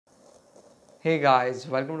Hey guys,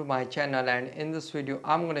 welcome to my channel, and in this video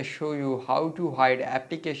I'm going to show you how to hide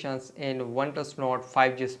applications in OnePlus Nord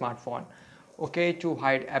 5G smartphone. Okay, to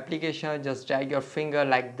hide application, just drag your finger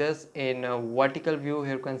like this in a vertical view.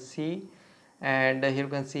 Here you can see, and here you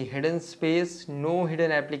can see hidden space, no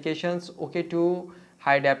hidden applications. Okay, to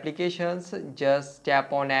hide applications, just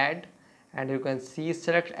tap on add, and you can see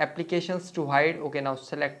select applications to hide. Okay, now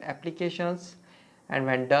select applications, and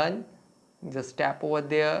when done, just tap over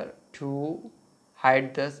there to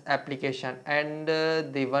hide this application. And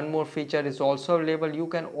the one more feature is also available. You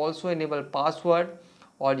can also enable password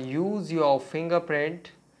or use your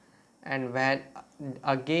fingerprint, and when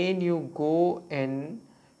again you go in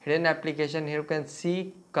hidden application, here you can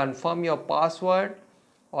see confirm your password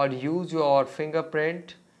or use your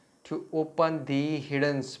fingerprint to open the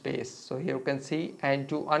hidden space. So here you can see, and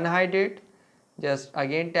to unhide it, just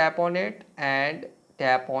again tap on it and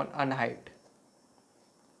tap on unhide.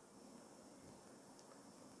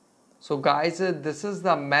 So guys, this is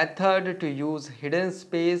the method to use hidden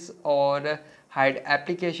space or hide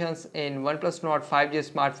applications in OnePlus Nord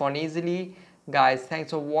 5G smartphone easily. Guys, thanks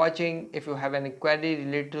for watching. If you have any query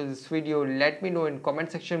related to this video, let me know in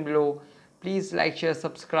comment section below. Please like, share,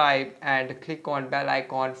 subscribe and click on bell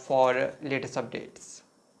icon for latest updates.